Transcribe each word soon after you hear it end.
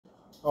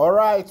All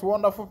right,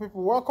 wonderful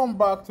people. Welcome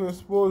back to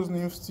Expose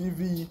News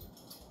TV.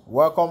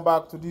 Welcome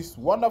back to this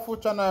wonderful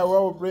channel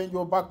where we bring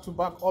you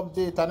back-to-back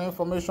update and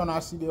information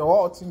as see the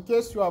hot. In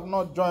case you have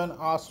not joined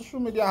our social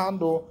media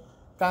handle,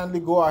 kindly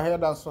go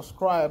ahead and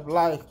subscribe,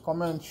 like,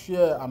 comment,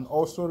 share, and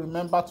also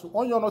remember to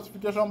on your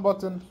notification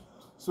button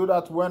so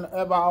that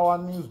whenever our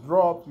news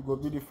drop, you will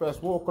be the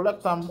first. We'll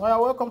collect them.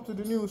 Well, welcome to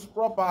the news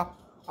proper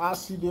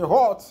as see the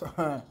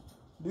hot.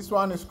 This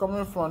one is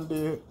coming from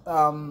the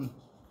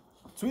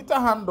Twitter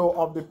handle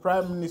of the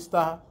Prime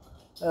Minister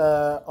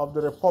of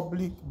the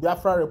Republic,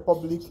 Biafra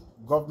Republic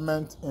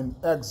government in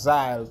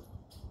exile.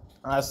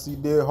 As he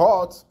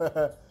hot,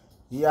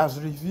 he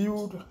has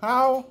revealed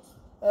how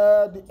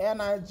the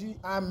NIG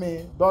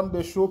army done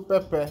the show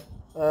pepper.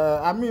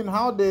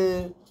 How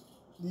the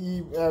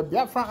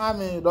Biafra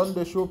army done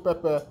the show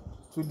pepper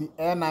to the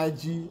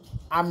NIG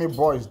army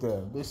boys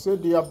there. They say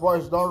their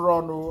boys don't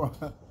run.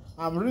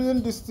 I'm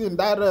reading this thing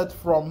direct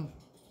from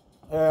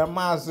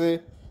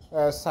Mazi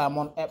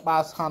Simon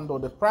Ekpa's handle,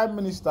 the Prime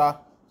Minister.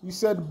 He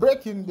said,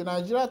 breaking, the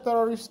Nigeria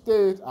terrorist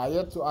state are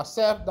yet to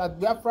accept that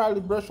Biafra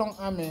Liberation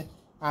Army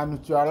are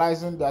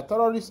neutralizing their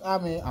terrorist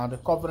army and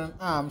recovering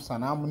arms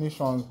and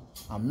ammunition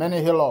and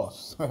many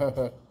healers.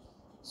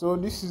 So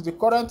this is the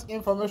current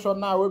information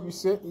now where we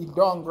say it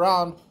on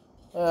ground.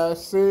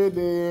 Say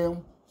the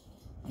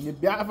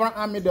Biafra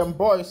army, them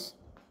boys,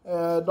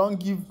 don't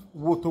give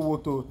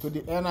Woto to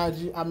the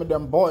NIG army,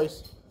 them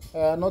boys.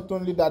 Not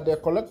only that, they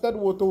collected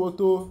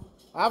Woto.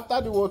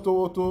 After the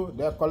Woto,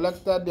 they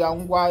collected their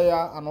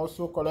Ngwaya and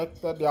also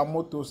collected their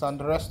motos and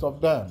the rest of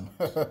them.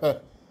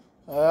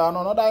 And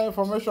another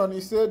information,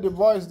 he said the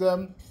boys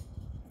them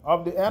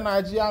of the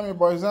NIG army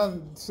boys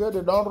then say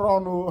they don't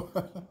run.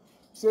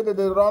 Say that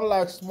they run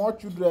like small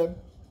children.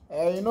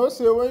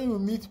 Say when you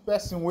meet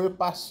person way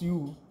pass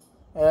you,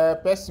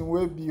 person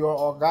will be your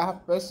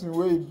oga, person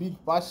will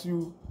big pass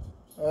you.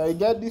 You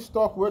get this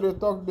talk where they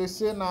talk, they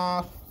say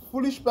na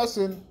foolish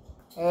person,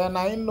 and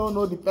I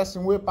know the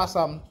person will pass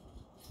them.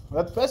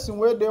 But person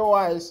where they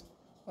wise,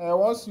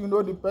 once you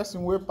know the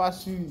person will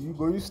pass you, you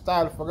go use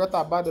style, forget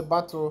about the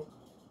battle.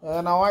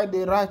 Now why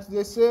they write,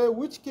 they say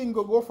which king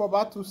go for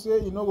battle, say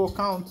go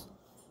count.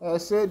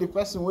 Say the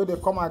person where they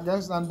come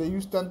against and they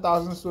use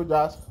 10,000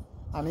 soldiers,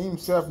 and he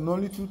himself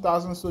only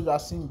 2,000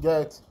 soldiers him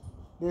get.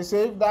 They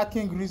say if that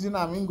king reason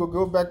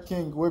go back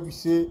king where we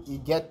say he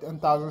get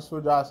 10,000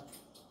 soldiers.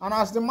 And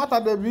as the matter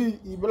they be,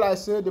 he be like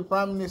say the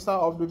Prime Minister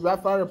of the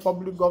Biafra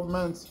Republic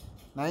government,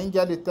 now he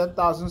get the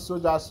 10,000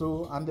 soldiers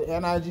so, and the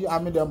NIG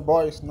army them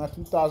boys na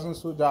 2,000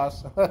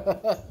 soldiers.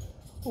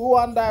 Who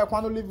wonder if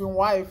want to live in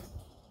wife,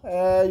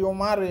 you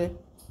marry,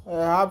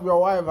 have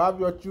your wife, have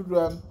your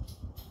children,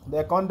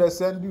 they come they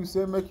send you,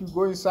 say make you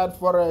go inside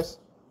forest,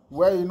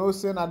 where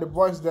say na the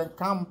boys then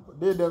camp,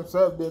 they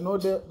themselves, they know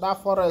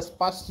that forest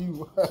past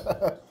you.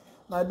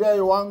 Now there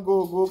you want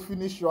go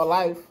finish your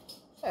life.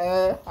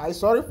 I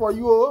sorry for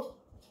you,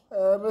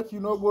 make you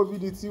no go be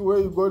the thing where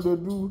you go to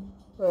do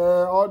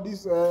all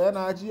these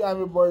NIG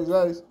army boys,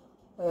 guys.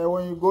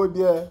 When you go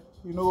there,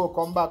 go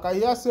come back. I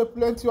hear say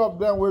plenty of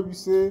them where we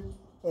say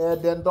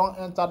then don't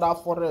enter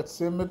that forest,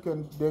 say make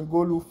them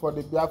go look for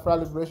the Biafra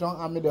Liberation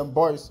Army, them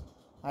boys.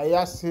 I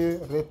hear say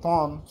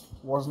return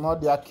was not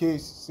their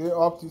case. Say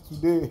up to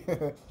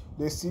today,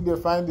 they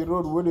find the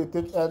road where they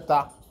take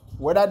enter.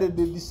 Whether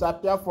they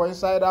disappear for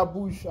inside that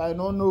bush, I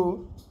don't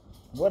know.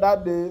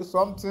 Whether they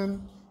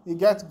something it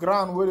gets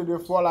ground where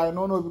they fall, I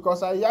don't know,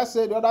 because I hear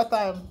say the other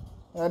time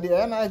the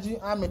NIG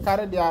army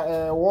carry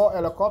their war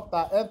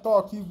helicopter enter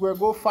Okigwe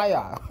go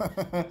fire.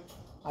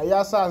 I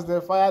hear say as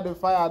they fire the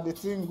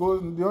thing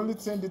goes,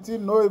 the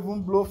thing no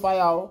even blow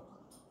fire.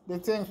 The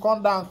thing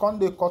come down, come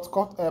they cut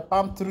a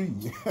palm tree.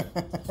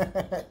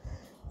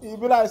 It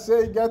be like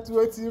say you get to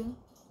it him.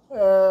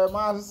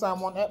 Mazi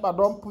Simon Ekpa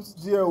don't put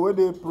there where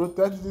they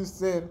protect this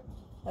thing.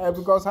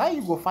 Because how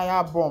you go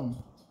fire bomb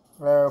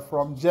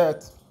from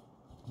jet,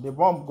 the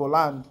bomb go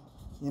land,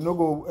 you no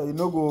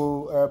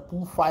go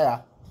pull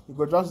fire. You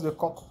go just the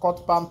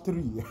cut palm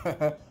tree.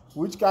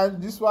 Which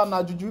kind this one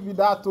na juju be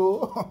that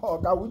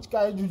okay, which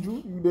kind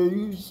juju you they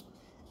use?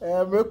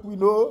 Make we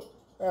know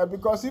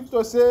because if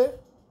to say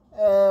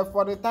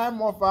for the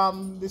time of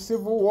the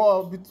civil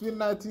war between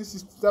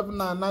 1967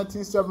 and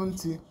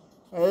 1970,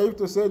 if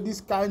to say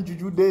this kind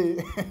juju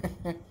day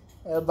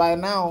by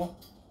now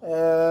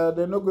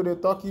they no go to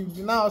talk if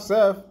now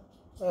self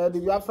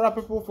the Biafra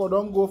people for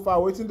don't go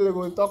far. Waiting they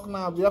go talk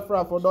now.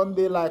 Biafra for don't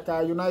they like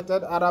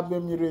United Arab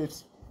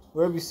Emirates,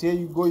 where we say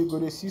you go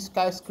to see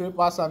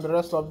skyscrapers and the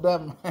rest of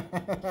them.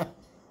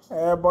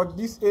 But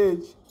this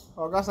age,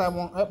 Oga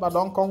Simon Ekpa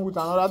don't come with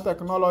another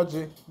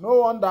technology. No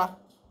wonder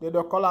they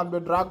don't call him the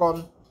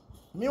dragon.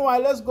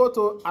 Meanwhile, let's go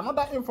to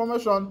another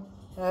information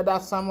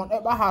that Simon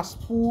Ekpa has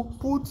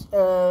put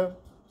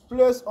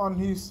place on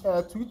his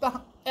Twitter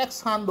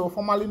X handle,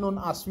 formerly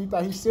known as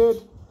Twitter. He said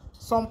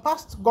some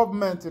past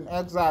government in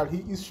exile. He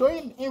is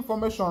showing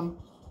information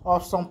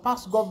of some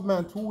past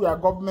government who were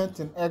government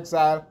in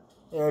exile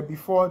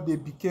before they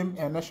became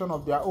a nation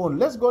of their own.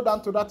 Let's go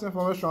down to that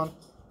information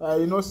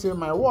say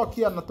my work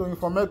here na to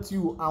informate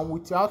you, and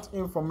without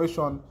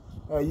information,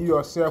 you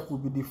yourself will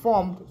be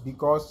deformed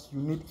because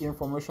you need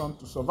information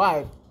to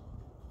survive.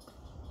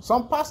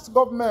 Some past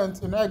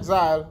governments in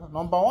exile.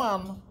 Number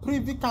one,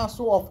 Privy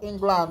Council of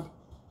England,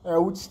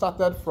 which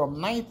started from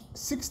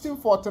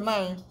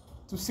 1649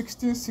 to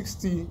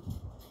 1660.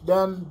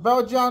 Then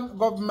Belgian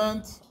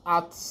government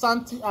at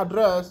Santi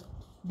Address.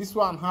 This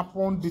one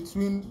happened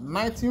between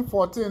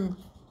 1914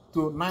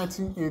 to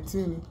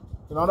 1918.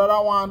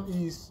 Another one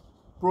is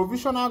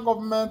Provisional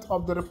Government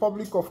of the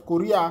Republic of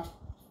Korea.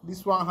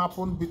 This one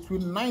happened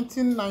between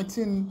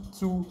 1919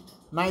 to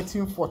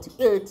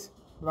 1948.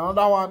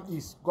 Another one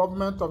is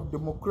Government of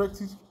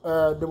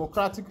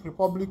Democratic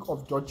Republic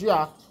of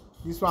Georgia.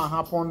 This one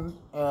happened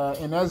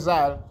in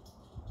exile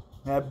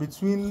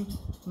between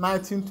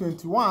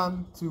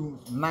 1921 to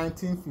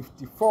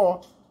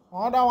 1954.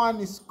 Another one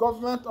is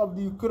Government of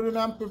the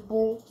Ukrainian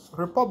People's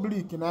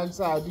Republic in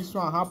exile. This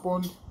one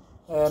happened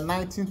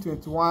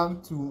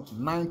 1921 to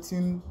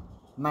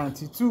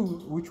 1992,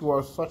 which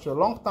was such a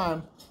long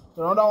time.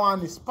 Another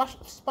one is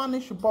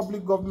Spanish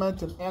Republic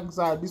Government in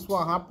exile. This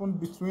one happened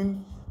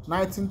between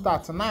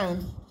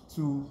 1939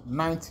 to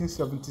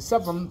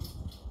 1977.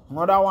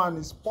 Another one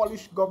is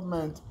Polish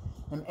government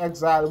in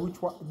exile,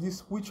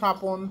 which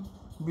happened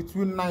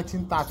between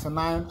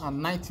 1939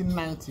 and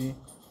 1990.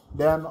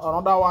 Then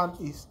another one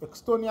is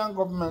Estonian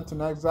government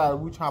in exile,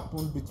 which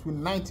happened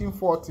between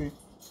 1940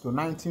 to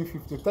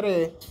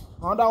 1953.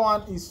 Another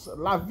one is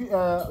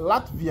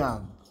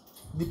Latvian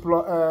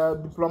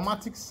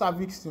diplomatic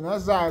service in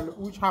exile,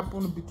 which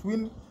happened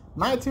between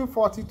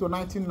 1940 to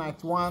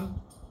 1991.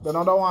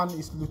 Another one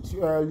is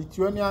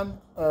Lithuanian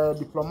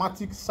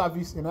diplomatic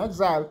service in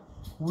exile,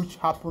 which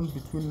happened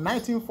between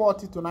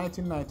 1940 to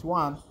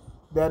 1991.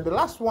 Then the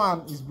last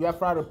one is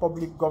Biafra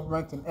Republic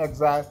government in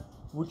exile,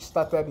 which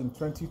started in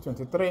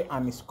 2023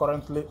 and is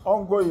currently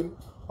ongoing.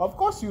 Of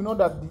course, you know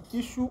that the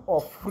issue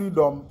of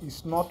freedom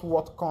is not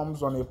what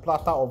comes on a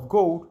platter of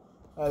gold.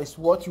 It's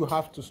what you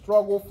have to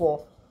struggle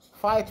for,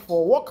 fight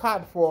for, work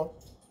hard for,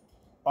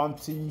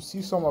 until you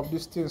see some of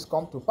these things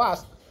come to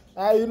pass.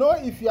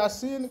 If you are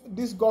seeing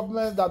this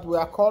government that we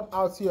are called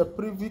out here,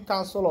 Privy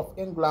Council of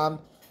England,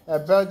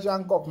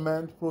 Belgian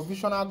government,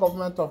 Provisional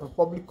Government of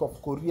Republic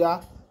of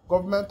Korea,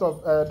 Government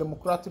of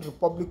Democratic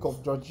Republic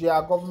of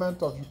Georgia,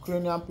 Government of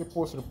Ukrainian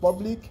People's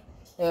Republic,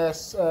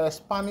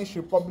 Spanish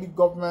Republic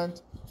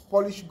government,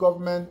 Polish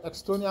government,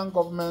 Estonian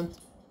government,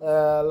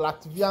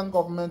 Latvian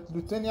government,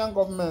 Lithuanian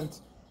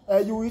government.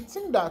 You will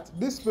think that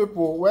these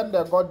people, when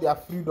they got their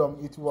freedom,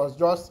 it was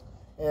just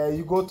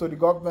you go to the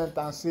government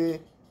and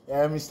say,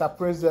 Mr.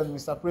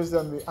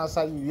 President will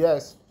answer you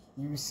yes.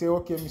 You will say,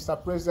 okay,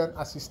 Mr. President,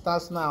 as it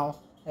stands now,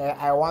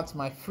 I want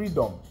my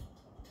freedom.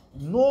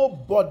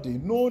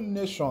 Nobody, no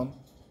nation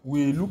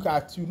will look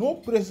at you, no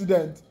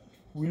president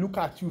will look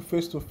at you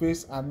face to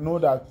face and know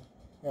that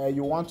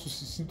you want to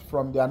secede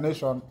from their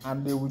nation,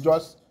 and they will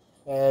just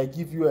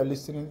give you a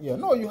listening ear.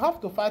 No, you have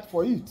to fight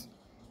for it,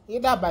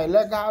 either by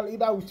legal,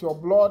 either with your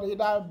blood,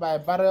 either by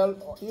barrel,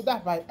 or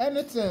either by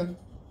anything.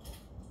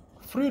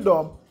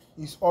 Freedom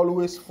is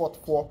always fought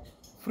for.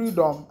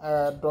 Freedom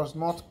does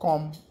not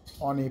come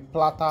on a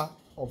platter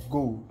of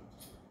gold.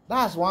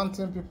 That's one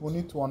thing people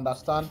need to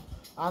understand.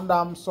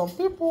 And some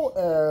people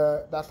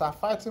that are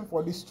fighting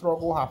for this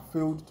struggle have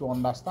failed to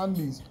understand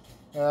this.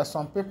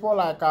 Some people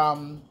like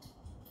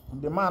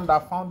the man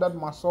that founded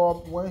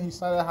Masob, when he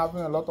started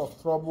having a lot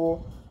of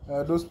trouble,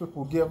 those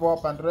people gave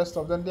up, and the rest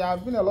of them. There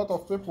have been a lot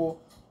of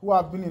people who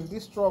have been in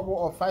this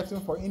struggle of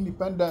fighting for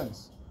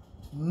independence.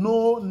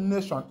 No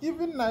nation,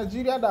 even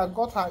Nigeria that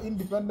got her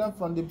independence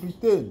from the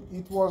Britain,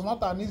 it was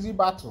not an easy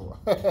battle.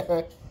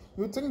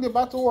 You think the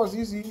battle was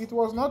easy? It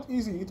was not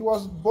easy. It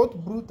was both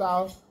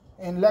brutal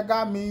in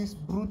legal means,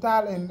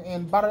 brutal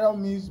in barrel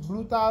means,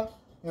 brutal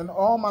in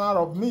all manner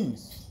of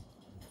means.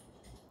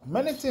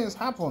 Many things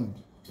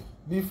happened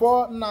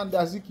before Nnamdi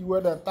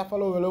Azikiwe them,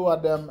 Tafawa Balewa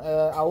them,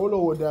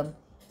 Awolowo them,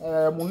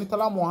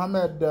 Murtala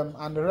Mohammed them,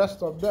 and the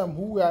rest of them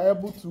who were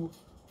able to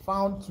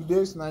found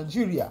today's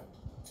Nigeria.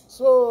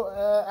 So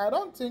I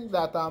don't think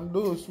that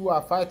those who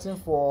are fighting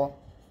for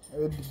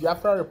the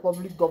Biafra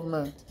Republic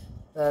government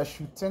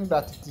should think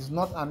that it is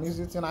not an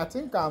easy thing. I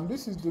think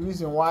this is the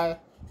reason why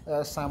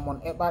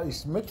Simon Ekpa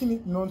is making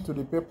it known to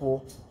the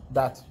people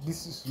that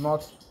this is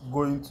not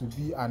going to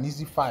be an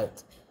easy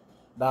fight,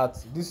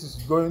 that this is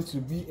going to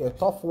be a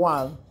tough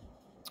one,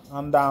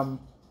 and the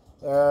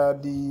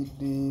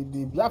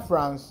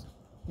Biafrans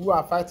who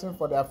are fighting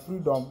for their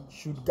freedom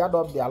should gather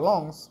up their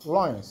loins,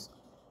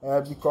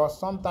 because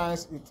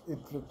sometimes it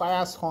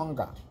requires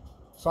hunger,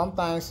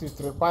 sometimes it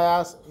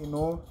requires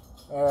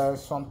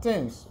some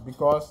things,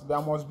 because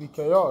there must be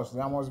chaos,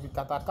 there must be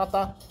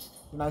kata.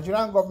 The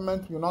Nigerian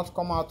government will not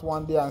come out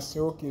one day and say,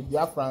 okay,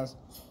 Biafrans,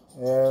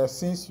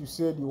 since you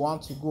said you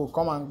want to go,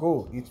 come and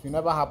go. It will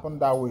never happen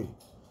that way.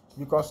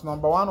 Because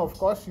number one, of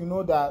course, you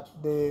know that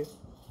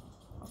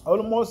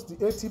almost the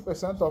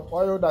 80% of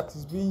oil that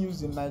is being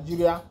used in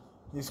Nigeria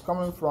is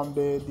coming from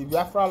the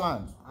Biafra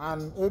land,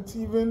 and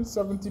even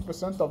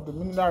 70% of the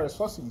mineral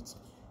resources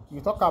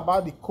You talk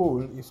about the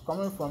coal is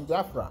coming from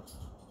Biafra.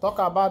 Talk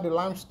about the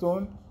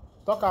limestone.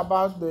 Talk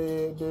about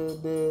the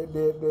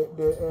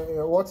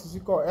what is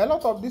it called? A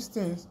lot of these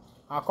things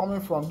are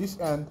coming from this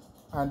end,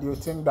 and you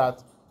think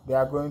that they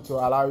are going to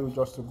allow you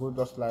just to go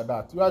just like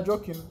that. You are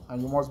joking,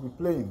 and you must be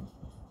playing.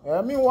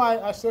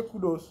 Meanwhile, I say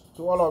kudos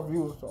to all of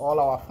you, to all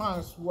our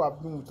fans who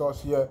have been with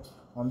us here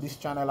on this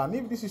channel. And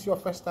if this is your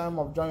first time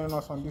of joining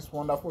us on this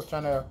wonderful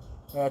channel,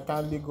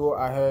 kindly go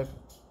ahead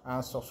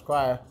and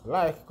subscribe,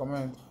 like,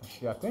 comment, and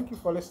share. Thank you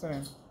for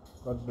listening.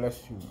 God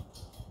bless you.